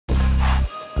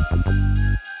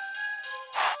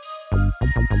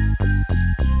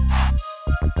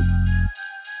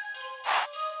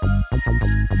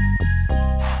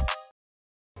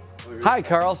Hi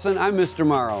Carlson, I'm Mr.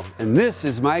 Morrow, and this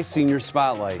is my Senior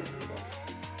Spotlight.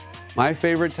 My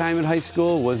favorite time in high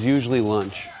school was usually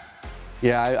lunch.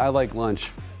 Yeah, I like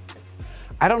lunch.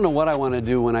 I don't know what I want to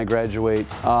do when I graduate.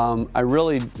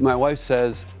 My wife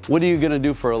says, what are you going to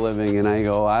do for a living? And I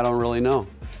go, I don't really know.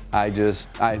 I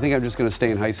think I'm just going to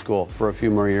stay in high school for a few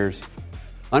more years.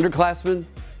 Underclassmen,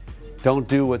 don't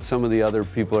do what some of the other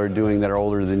people are doing that are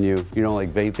older than you. You know, like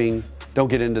vaping. Don't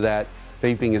get into that.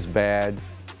 Vaping is bad.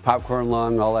 Popcorn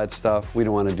lung, all that stuff. We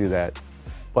don't want to do that.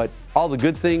 But all the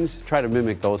good things, try to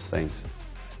mimic those things.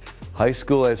 High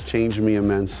school has changed me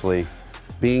immensely.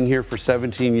 Being here for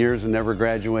 17 years and never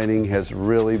graduating has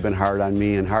really been hard on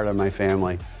me and hard on my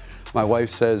family. My wife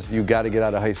says, you got to get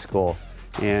out of high school,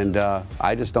 and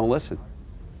I just don't listen.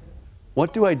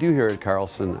 What do I do here at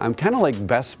Carlson? I'm kind of like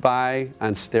Best Buy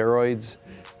on steroids,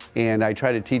 and I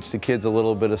try to teach the kids a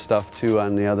little bit of stuff too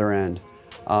on the other end.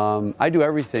 I do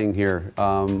everything here.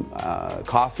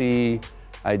 Coffee,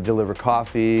 I deliver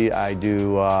coffee, I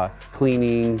do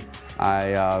cleaning,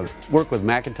 I work with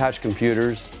Macintosh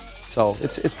computers, so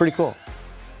it's pretty cool.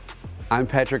 I'm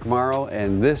Patrick Morrow,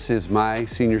 and this is my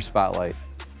Senior Spotlight.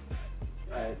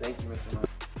 All right, thank you, Mr. Morrow.